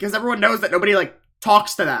because everyone knows that nobody like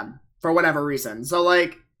talks to them for whatever reason. So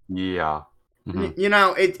like, yeah,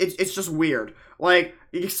 it's just weird. Like,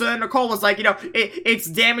 so Nicole was like, it's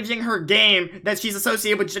damaging her game that she's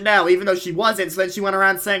associated with Janelle, even though she wasn't. So then she went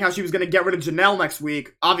around saying how she was going to get rid of Janelle next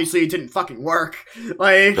week. Obviously, it didn't fucking work.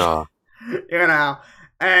 Like,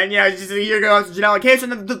 And just a year ago, Janelle and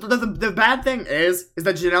Kaser. And the bad thing is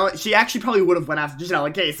that Janelle, she actually probably would have went after Janelle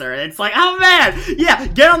and Kaser. And it's like, oh man, yeah,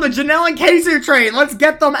 get on the Janelle and Kaser train. Let's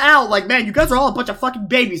get them out. Like, man, you guys are all a bunch of fucking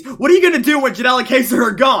babies. What are you gonna do when Janelle and Kaser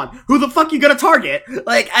are gone? Who the fuck are you gonna target?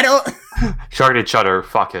 Like, I don't. Target each other.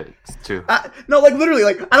 Fuck it, too. No, like literally,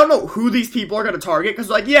 like I don't know who these people are gonna target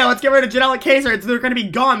because, like, yeah, let's get rid of Janelle and Kaser. They're gonna be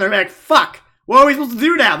gone. They're like, fuck. What are we supposed to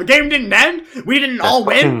do now? The game didn't end? We didn't all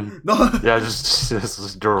win? Yeah, just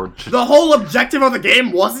the whole objective of the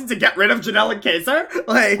game wasn't to get rid of Janelle and Kaser?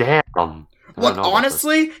 Like, damn. Look,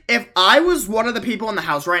 honestly, if I was one of the people in the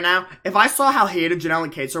house right now, if I saw how hated Janelle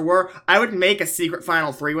and Kaser were, I would make a secret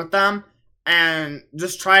Final 3 with them and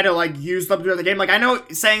just try to, like, use them throughout the game. Like, I know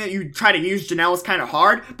saying that you try to use Janelle is kind of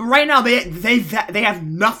hard, but right now they have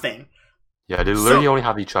nothing. Yeah, they literally only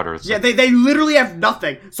have each other. Yeah, they literally have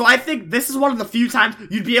nothing. So I think this is one of the few times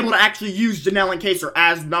you'd be able to actually use Janelle and Kaser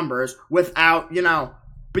as numbers without, you know,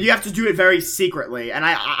 but you have to do it very secretly, and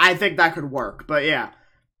I think that could work, but yeah.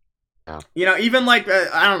 You know, even like,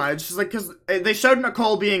 I don't know, it's just like, because they showed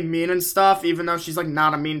Nicole being mean and stuff, even though she's like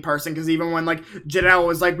not a mean person, because even when like Janelle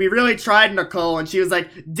was like, we really tried Nicole, and she was like,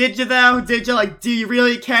 did you though? Did you? Like, do you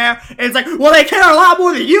really care? And it's like, well, they care a lot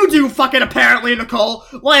more than you do, fucking apparently, Nicole.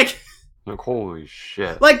 Like, holy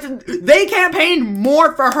shit. Like, they campaigned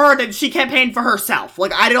more for her than she campaigned for herself.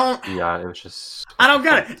 Like, I don't... Yeah, it was just... I don't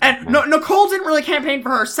get it. And Nicole didn't really campaign for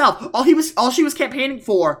herself. All she was campaigning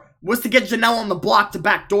for was to get Janelle on the block to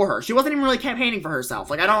backdoor her. She wasn't even really campaigning for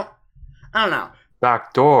herself. Like, I don't know.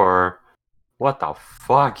 Backdoor? What the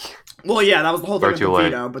fuck? Well, yeah, that was the whole thing with the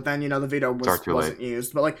veto, but then, you know, the veto wasn't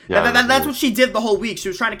used. But, like, that's what she did the whole week. She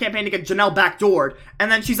was trying to campaign to get Janelle backdoored,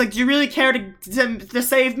 and then she's like, do you really care to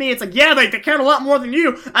save me? It's like, yeah, they cared a lot more than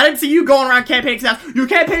you. I didn't see you going around campaigning to the house. You were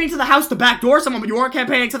campaigning to the house to backdoor someone, but you weren't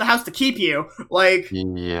campaigning to the house to keep you. Like,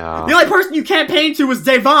 yeah. The only person you campaigned to was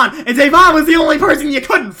Devon, and Devon was the only person you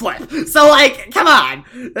couldn't flip. So, like, come on.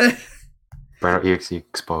 EXE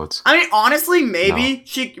explodes. I mean, honestly, maybe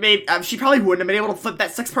she probably wouldn't have been able to flip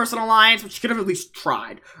that 6-person alliance, but she could have at least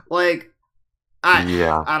tried. Like, I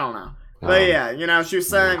don't know. But yeah, you know, she was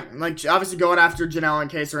saying, like, obviously going after Janelle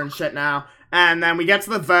and Kaser and shit now. And then we get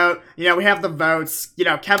to the vote. You know, we have the votes. You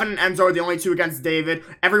know, Kevin and Enzo are the only two against David.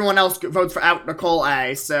 Everyone else votes for out Nicole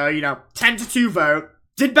A. So, you know, 10-2 vote.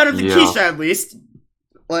 Did better than Keisha, at least.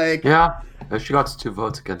 Like, yeah. She got 2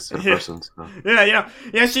 votes against her person. So. Yeah, you know.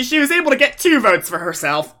 Yeah, she was able to get 2 votes for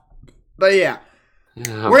herself. But yeah.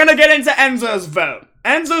 We're gonna get into Enzo's vote.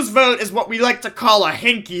 Enzo's vote is what we like to call a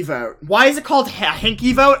hinky vote. Why is it called a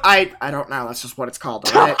hinky vote? I don't know. That's just what it's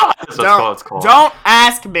called. Right? Don't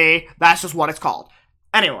ask me. That's just what it's called.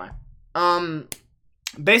 Anyway.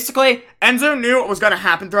 Basically, Enzo knew what was gonna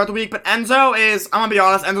happen throughout the week, but Enzo is, I'm gonna be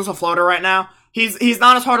honest, Enzo's a floater right now. He's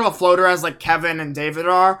not as hard of a floater as, like, Kevin and David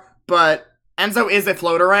are, but Enzo is a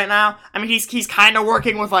floater right now. I mean, he's kind of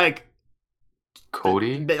working with, like...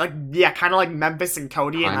 Cody? Like, yeah, kind of like Memphis and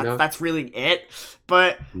Cody, and that's really it.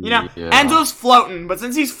 But, you know, Enzo's floating, but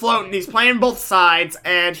since he's floating, he's playing both sides,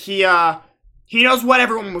 and he knows what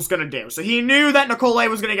everyone was gonna do. So he knew that Nicole A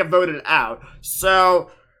was gonna get voted out.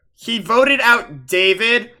 So he voted out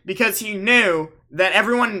David because he knew that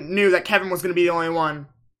everyone knew that Kevin was gonna be the only one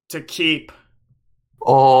to keep...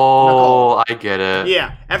 Oh, Nicole. I get it.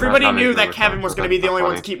 Yeah, everybody knew that Kevin was going to be the only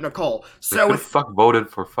one to keep Nicole. So with voted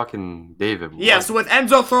for fucking David. Yeah, so with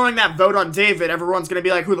Enzo throwing that vote on David, everyone's going to be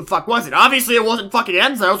like, who the fuck was it? Obviously, it wasn't fucking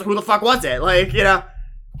Enzo, so who the fuck was it? Like, you know.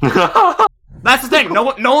 That's the thing. No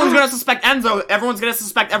one's going to suspect Enzo. Everyone's going to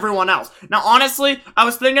suspect everyone else. Now, honestly, I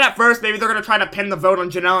was thinking at first maybe they're going to try to pin the vote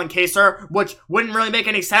on Janelle and Kaser, which wouldn't really make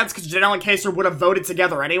any sense because Janelle and Kaser would have voted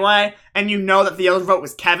together anyway. And you know that the other vote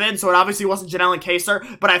was Kevin, so it obviously wasn't Janelle and Kaser.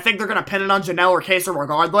 But I think they're going to pin it on Janelle or Kaser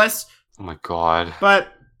regardless. Oh my god. But,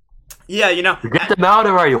 yeah, you know. Get them out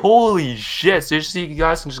already. Holy shit. Seriously, you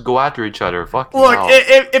guys can just go after each other. Fuck. Look,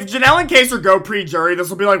 if Janelle and Kaser go pre-jury,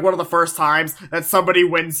 this will be like one of the first times that somebody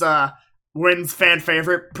wins fan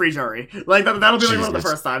favorite pre-jury. Like, that'll be like one of the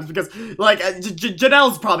first times, because, like,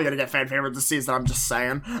 Janelle's probably gonna get fan favorite this season, I'm just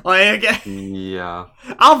saying. Like, yeah.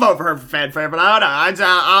 I'll vote for her for fan favorite, I don't know,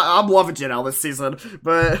 I'm loving Janelle this season,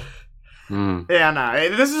 but... Yeah,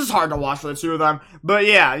 no, this is just hard to watch for the two of them. But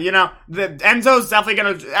yeah, you know, Enzo's definitely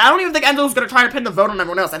gonna... I don't even think Enzo's gonna try to pin the vote on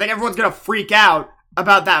everyone else. I think everyone's gonna freak out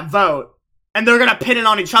about that vote. And they're gonna pin it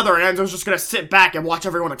on each other, and Enzo's just gonna sit back and watch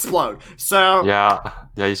everyone explode. So yeah,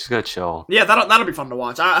 he's just gonna chill. Yeah, that'll be fun to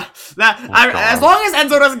watch. As long as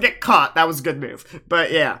Enzo doesn't get caught, that was a good move.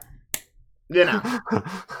 But yeah, you know,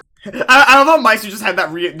 I love how Mysu just had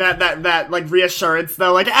that like reassurance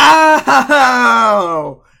though, like,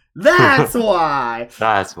 oh, that's why.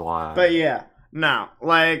 That's why. But yeah, no,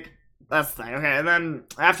 like. That's the thing. Okay, and then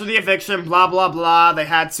after the eviction, blah, blah, blah, they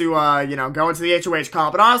had to, you know, go into the HOH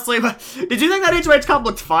comp. But honestly, did you think that HOH comp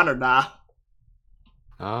looked fun or not?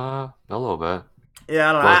 A little bit. Yeah,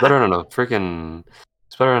 I don't know. Well, it's better than a freaking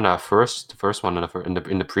It's better than the first one in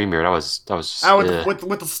the premiere. That was just, Oh,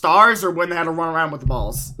 with the stars, or when they had to run around with the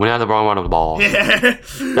balls? when they had the wrong one of the ball. Yeah,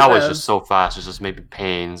 That was just so fast. It just made me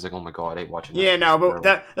pains. Like, oh my god, I hate watching that. yeah. No, but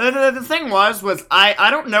the thing was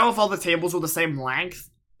I don't know if all the tables were the same length,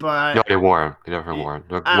 but No, they weren't. They definitely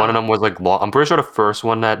weren't. Like, one of them was like long. I'm pretty sure the first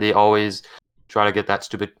one that they always try to get that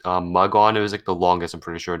stupid mug on, it was like the longest. I'm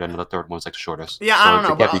pretty sure. Then the third one was like the shortest. Yeah, so I don't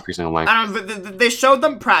know. They kept decreasing in length. I don't know. They showed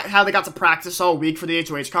them how they got to practice all week for the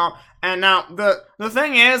HOH comp, and now the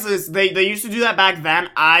thing is they used to do that back then.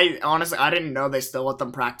 I honestly didn't know they still let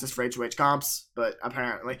them practice for HOH comps, but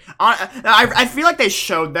apparently, I feel like they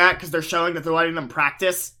showed that because they're showing that they're letting them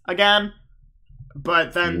practice again.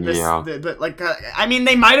 But then I mean,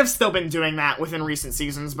 they might have still been doing that within recent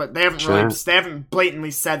seasons, but they haven't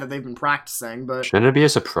blatantly said that they've been practicing. But shouldn't it be a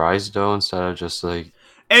surprise though, instead of just like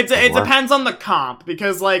it depends on the comp,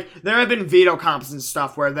 because like there have been veto comps and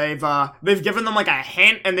stuff where they've given them like a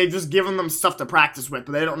hint and they've just given them stuff to practice with,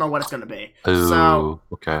 but they don't know what it's gonna be. Ooh, so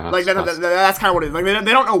okay, that's kind of what it is. Like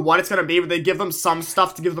they don't know what it's gonna be, but they give them some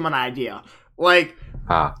stuff to give them an idea. Like.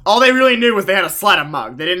 All they really knew was they had to slide a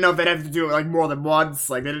mug. They didn't know if they'd have to do it like more than once.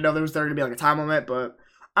 Like they didn't know there was going to be like a time limit. But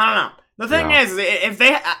I don't know. The thing is, if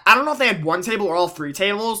I don't know if they had one table or all three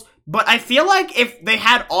tables. But I feel like if they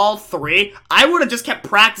had all three, I would have just kept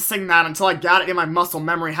practicing that until I got it in my muscle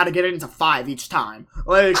memory how to get it into 5 each time.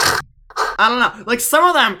 Like I don't know. Like some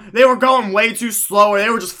of them, they were going way too slow, or they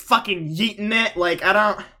were just fucking yeeting it. Like I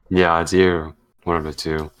don't. Yeah, it's you. One of the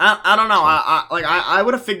two. I don't know. I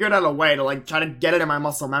would have figured out a way to like try to get it in my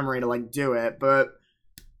muscle memory to like do it, but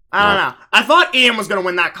I don't know. I thought Ian was gonna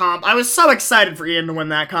win that comp. I was so excited for Ian to win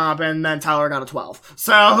that comp, and then Tyler got a 12.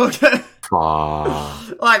 So,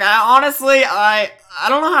 like, I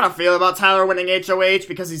don't know how to feel about Tyler winning HOH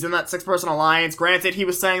because he's in that 6-person alliance. Granted, he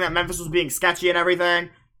was saying that Memphis was being sketchy and everything.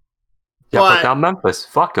 Yeah, put down Memphis.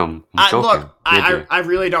 Fuck them. I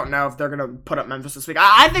really don't know if they're gonna put up Memphis this week.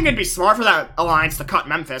 I think it'd be smart for that alliance to cut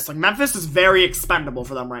Memphis. Like, Memphis is very expendable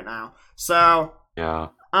for them right now. So, yeah.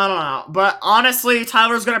 I don't know. But honestly,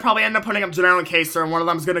 Tyler's gonna probably end up putting up Janelle and Kaser, and one of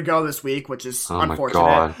them's gonna go this week, which is unfortunate.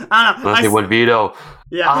 My God. I don't know. Unless they win veto.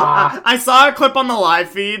 Yeah, I saw a clip on the live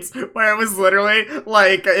feeds where it was literally,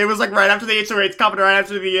 like, it was, like, right after the HOH comp and right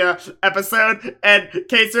after the episode, and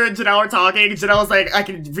Kaser and Janelle were talking, and Janelle was like, I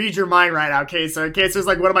can read your mind right now, Kaser. And Kaser's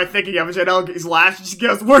like, what am I thinking of? And Janelle laughs, and she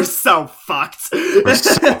goes, we're so fucked. We're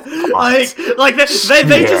so fucked. like,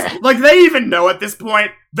 they just, like, they even know at this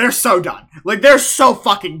point, they're so done. Like, they're so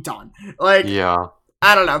fucking done. Like, yeah.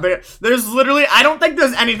 I don't know. There's literally, I don't think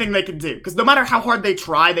there's anything they can do. Because no matter how hard they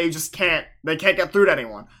try, they just can't get through to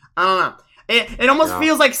anyone. I don't know. It almost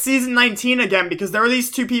feels like season 19 again, because there were these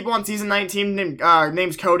two people on season 19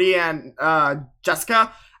 named Cody and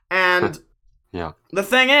Jessica. And yeah. The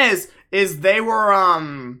thing is they were,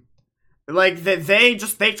 like,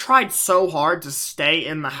 they tried so hard to stay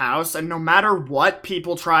in the house, and no matter what,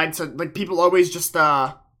 people tried to, like, people always just,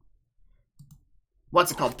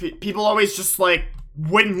 what's it called? People always just, like,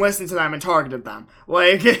 wouldn't listen to them and targeted them.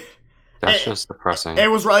 Like, that's just depressing. It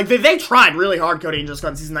was like they tried really hard, Cody and Jessica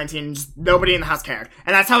in season 19, and just nobody in the house cared.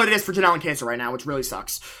 And that's how it is for Janelle and Kaser right now, which really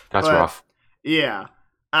sucks. That's rough. Yeah.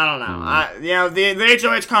 I don't know. The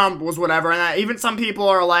HOH comp was whatever, and even some people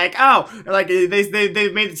are like, oh, like they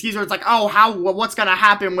made the teaser. It's like, oh, what's gonna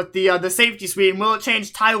happen with the safety suite? And will it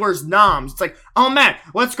change Tyler's noms? It's like, oh man,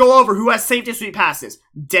 let's go over who has safety suite passes: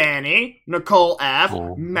 Danny, Nicole F,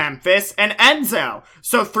 Memphis, and Enzo.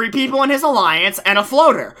 So 3 people in his alliance and a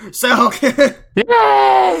floater. So,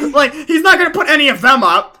 yay! Like, he's not gonna put any of them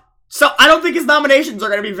up. So I don't think his nominations are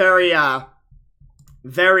gonna be very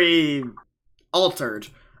altered.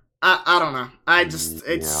 I don't know.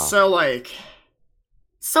 It's so, like,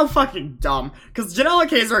 so fucking dumb. Because Janelle and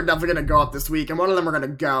Kaser are definitely gonna go up this week, and one of them are gonna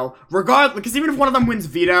go. Regardless, because even if one of them wins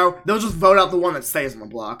veto, they'll just vote out the one that stays on the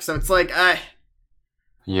block. So it's like,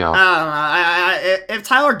 yeah. I don't know. If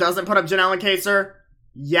Tyler doesn't put up Janelle and Kaser,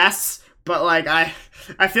 yes, but, like, I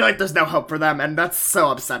feel like there's no hope for them, and that's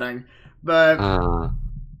so upsetting. But,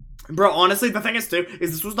 bro, honestly, the thing is, too,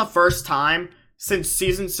 is this was the first time since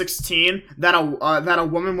season 16 that a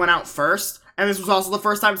woman went out first, and this was also the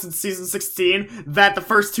first time since season 16 that the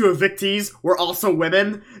first 2 evictees were also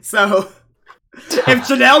women. So if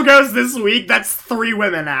Janelle goes this week, that's 3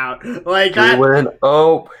 women out. Like 3 women.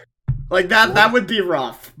 Oh, like that would be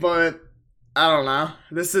rough. But I don't know.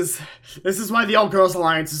 This is why the All Girls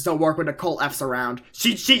Alliances don't work when Nicole F's around.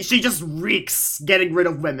 She just reeks getting rid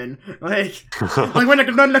of women. Like when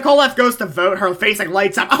Nicole F goes to vote, her face like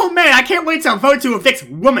lights up. Oh man, I can't wait to vote to evict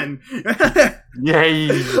woman. Yay!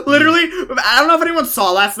 Literally, I don't know if anyone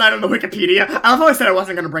saw last night on the Wikipedia. I don't know if I said I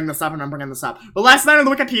wasn't going to bring this up, and I'm bringing this up. But last night on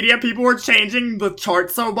the Wikipedia, people were changing the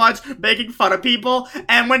chart so much, making fun of people.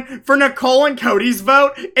 And when, for Nicole and Cody's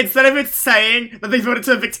vote, instead of it saying that they voted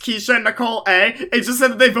to evict Keisha and Nicole A, it just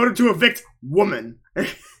said that they voted to evict woman.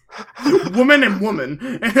 Woman and woman.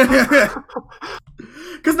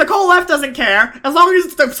 Because Nicole F doesn't care. As long as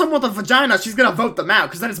it's someone with a vagina, she's going to vote them out,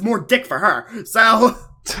 because then it's more dick for her. So...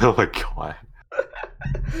 Oh my god.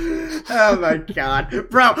 Oh my god.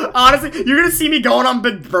 Bro, honestly, you're gonna see me going on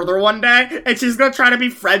Big Brother one day, and she's gonna try to be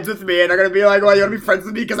friends with me, and they're gonna be like, well, you wanna be friends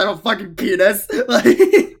with me because I have a fucking penis?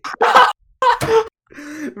 Like...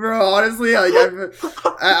 Bro, honestly, like,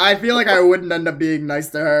 I feel like I wouldn't end up being nice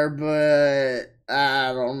to her, but...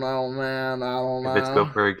 I don't know, man. I don't know. If it's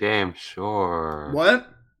good for a game, sure. What?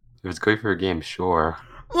 If it's good for a game, sure.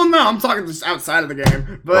 Well, no, I'm talking just outside of the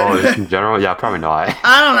game. But just in general, yeah, probably not.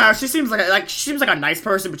 I don't know. She seems like a nice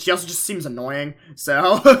person, but she also just seems annoying.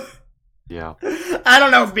 So yeah, I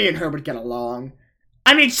don't know if me and her would get along.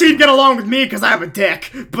 I mean, she'd get along with me because I have a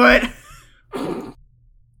dick, but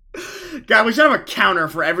God, we should have a counter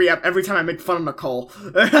for every time I make fun of Nicole.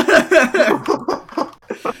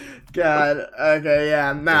 God, okay,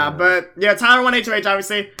 yeah, nah, but yeah, Tyler won HOH,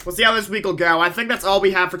 obviously. We'll see how this week will go. I think that's all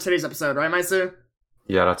we have for today's episode, right, Mysu?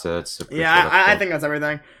 Yeah, that's it. Yeah, I think that's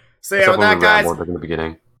everything. So yeah, with that, guys, in the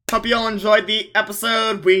beginning. Hope you all enjoyed the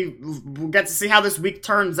episode. We'll get to see how this week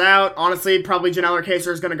turns out. Honestly, probably Janelle or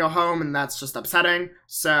Kaser is gonna go home, and that's just upsetting.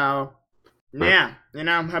 So, yeah,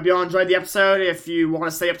 hope you all enjoyed the episode. If you want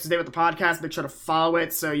to stay up to date with the podcast, make sure to follow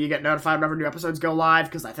it so you get notified whenever new episodes go live,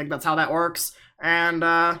 because I think that's how that works. And,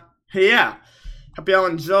 yeah. Hope you all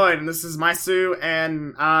enjoyed, and this is Mysu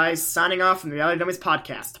and I signing off from the Reality Dummies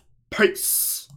podcast. Peace!